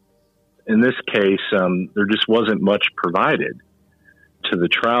 Well, in this case, there just wasn't much provided to the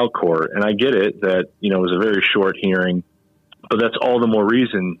trial court. And I get it that, it was a very short hearing, but that's all the more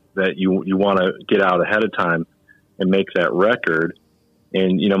reason that you want to get out ahead of time and make that record.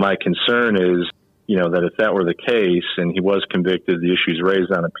 And, my concern is, that if that were the case and he was convicted, the issues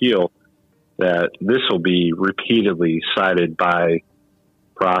raised on appeal, that this will be repeatedly cited by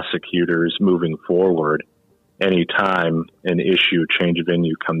prosecutors moving forward anytime an issue, change of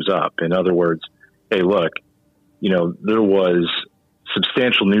venue comes up. In other words, hey, look, there was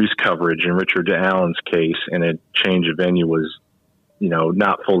substantial news coverage in Richard Allen's case, and a change of venue was,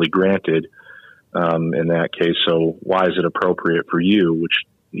 not fully granted in that case. So why is it appropriate for you, which,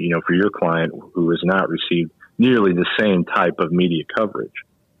 for your client who has not received nearly the same type of media coverage?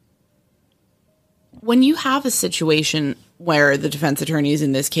 When you have a situation where the defense attorneys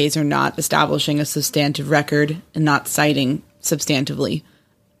in this case are not establishing a substantive record and not citing substantively,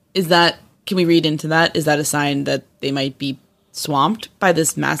 can we read into that? Is that a sign that they might be swamped by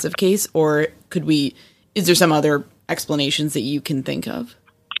this massive case, or is there some other explanations that you can think of?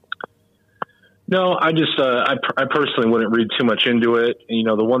 No, I just, I personally wouldn't read too much into it.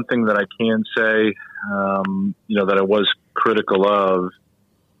 The one thing that I can say, that I was critical of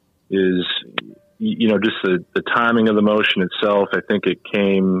is, just the timing of the motion itself. I think it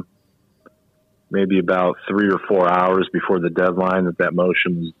came maybe about 3 or 4 hours before the deadline that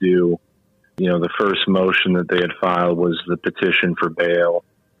motion was due. The first motion that they had filed was the petition for bail.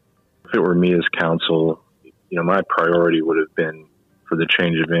 If it were me as counsel, my priority would have been for the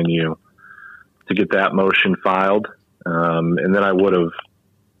change of venue to get that motion filed. And then I would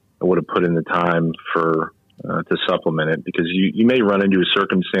have put in the time to supplement it, because you may run into a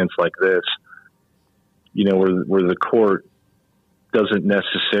circumstance like this, where the court doesn't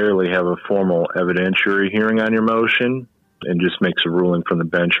necessarily have a formal evidentiary hearing on your motion and just makes a ruling from the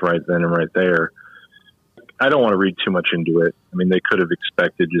bench right then and right there. I don't want to read too much into it. I mean, they could have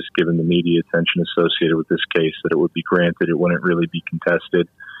expected, just given the media attention associated with this case, that it would be granted. It wouldn't really be contested.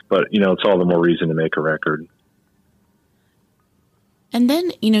 But, it's all the more reason to make a record. And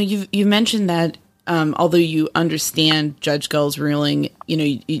then, you mentioned that although you understand Judge Gull's ruling,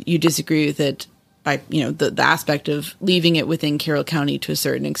 you disagree with it by, the aspect of leaving it within Carroll County to a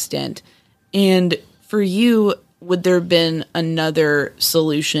certain extent. And for you, would there have been another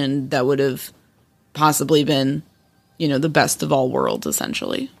solution that would have possibly been, the best of all worlds,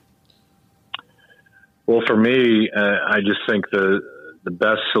 essentially? Well, for me, I just think the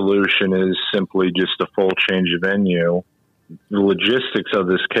best solution is simply just a full change of venue. The logistics of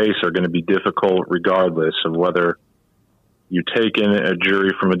this case are going to be difficult regardless of whether you take in a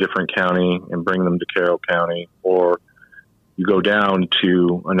jury from a different county and bring them to Carroll County, or you go down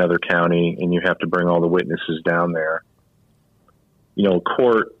to another county and you have to bring all the witnesses down there.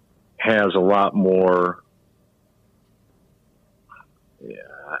 Court has a lot more,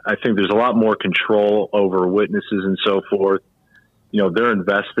 I think there's a lot more control over witnesses and so forth. They're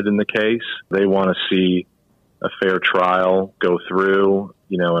invested in the case. They want to see a fair trial go through,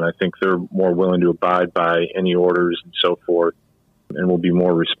 and I think they're more willing to abide by any orders and so forth, and will be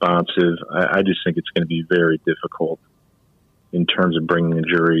more responsive. I just think it's going to be very difficult in terms of bringing a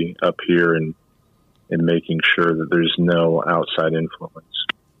jury up here and making sure that there's no outside influence.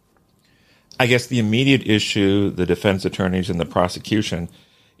 I guess the immediate issue the defense attorneys and the prosecution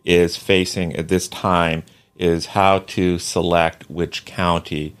is facing at this time is how to select which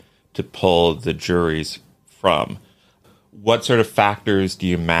county to pull the juries from. What sort of factors do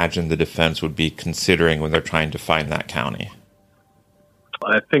you imagine the defense would be considering when they're trying to find that county?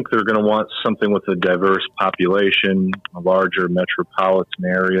 I think they're going to want something with a diverse population, a larger metropolitan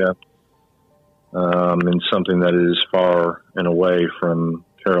area, and something that is far and away from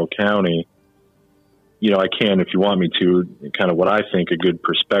Carroll County. I can, if you want me to, kind of what I think a good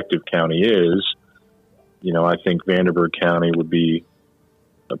prospective county is. I think Vanderburgh County would be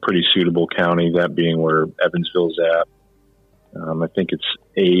a pretty suitable county, that being where Evansville's at. I think it's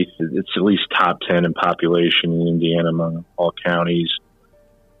 8th. It's at least top 10 in population in Indiana among all counties.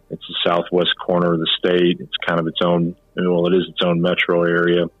 It's the southwest corner of the state. It's kind of its own, it is its own metro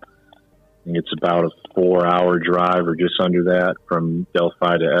area. I think it's about a 4-hour drive or just under that from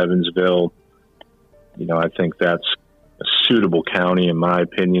Delphi to Evansville. I think that's a suitable county, in my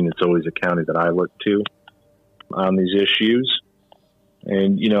opinion. It's always a county that I look to on these issues.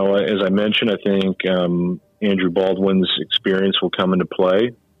 And, as I mentioned, I think Andrew Baldwin's experience will come into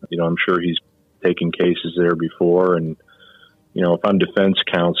play. I'm sure he's taken cases there before. And, if I'm defense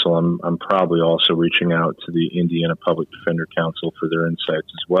counsel, I'm probably also reaching out to the Indiana Public Defender Council for their insights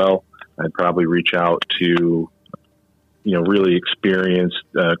as well. I'd probably reach out to, really experienced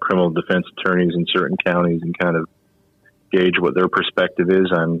criminal defense attorneys in certain counties and kind of gauge what their perspective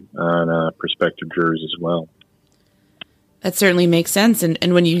is on prospective jurors as well. That certainly makes sense.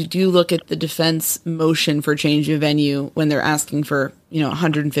 And when you do look at the defense motion for change of venue, when they're asking for,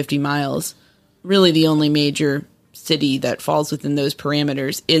 150 miles, really the only major city that falls within those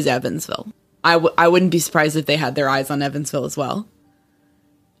parameters is Evansville. I wouldn't be surprised if they had their eyes on Evansville as well.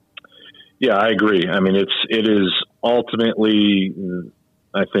 Yeah, I agree. I mean, it is ultimately,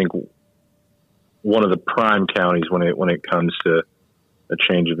 I think, one of the prime counties when it comes to a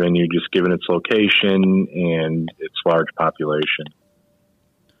change of venue, just given its location and its large population.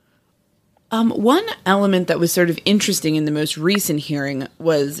 One element that was sort of interesting in the most recent hearing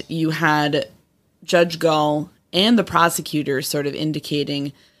was you had Judge Gull and the prosecutors sort of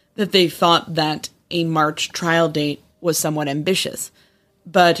indicating that they thought that a March trial date was somewhat ambitious.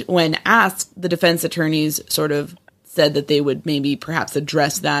 But when asked, the defense attorneys sort of said that they would maybe perhaps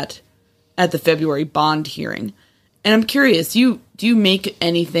address that at the February bond hearing. And I'm curious, do you make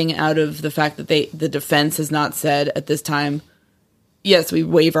anything out of the fact that the defense has not said at this time, yes, we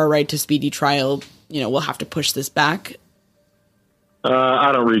waive our right to speedy trial, we'll have to push this back?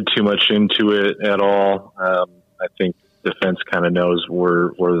 I don't read too much into it at all. I think defense kind of knows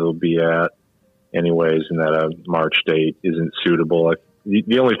where they'll be at anyways, and that a March date isn't suitable.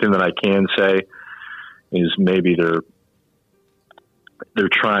 The only thing that I can say is maybe they're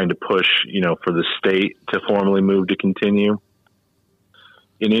trying to push, for the state to formally move to continue.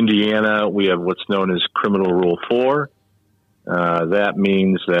 In Indiana, we have what's known as Criminal Rule 4. That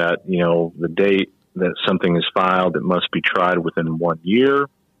means that, the date that something is filed, it must be tried within 1 year.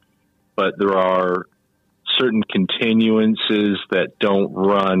 But there are certain continuances that don't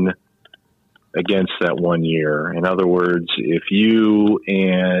run against that 1 year. In other words, if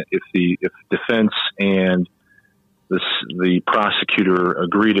defense and the prosecutor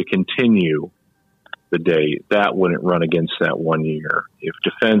agree to continue the date, that wouldn't run against that 1 year. If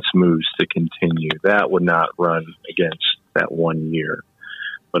defense moves to continue, that would not run against that 1 year.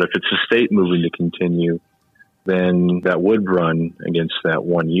 But if it's the state moving to continue, then that would run against that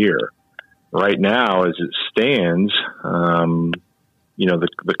 1 year. Right now, as it stands, the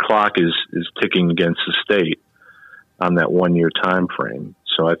clock is ticking against the state on that 1 year time frame.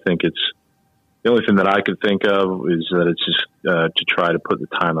 So I think the only thing that I could think of is that it's just to try to put the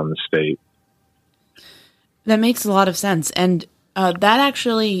time on the state. That makes a lot of sense. And that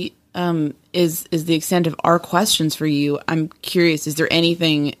actually is the extent of our questions for you. I'm curious, is there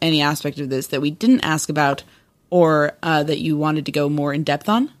any aspect of this that we didn't ask about or that you wanted to go more in depth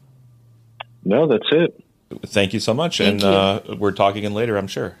on? No, that's it. Thank you so much. Thank and we're talking again later, I'm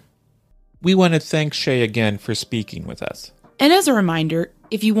sure. We want to thank Shay again for speaking with us. And as a reminder,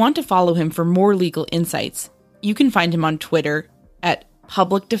 if you want to follow him for more legal insights, you can find him on Twitter at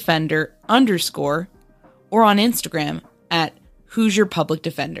publicdefender_ or on Instagram at Who's Your Public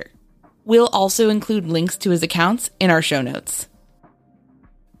Defender. We'll also include links to his accounts in our show notes.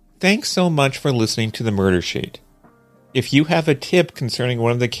 Thanks so much for listening to The Murder Sheet. If you have a tip concerning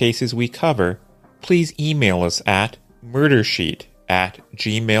one of the cases we cover, please email us at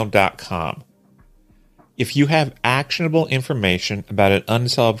murdersheet@gmail.com. If you have actionable information about an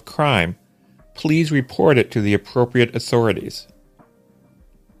unsolved crime, please report it to the appropriate authorities.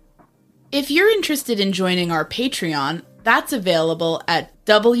 If you're interested in joining our Patreon, that's available at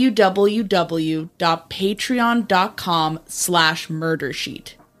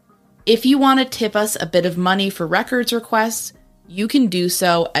www.patreon.com/murdersheet. If you want to tip us a bit of money for records requests, you can do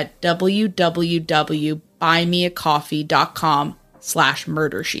so at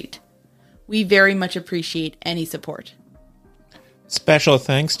www.buymeacoffee.com/murdersheet. We very much appreciate any support. Special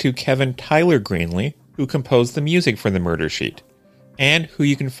thanks to Kevin Tyler Greenlee, who composed the music for The Murder Sheet, and who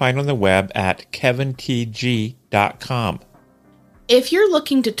you can find on the web at kevintg.com. If you're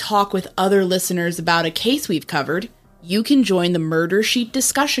looking to talk with other listeners about a case we've covered, you can join the Murder Sheet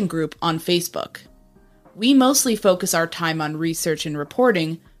discussion group on Facebook. We mostly focus our time on research and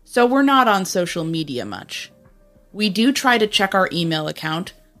reporting, so we're not on social media much. We do try to check our email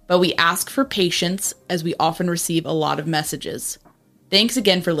account, but we ask for patience as we often receive a lot of messages. Thanks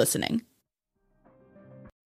again for listening.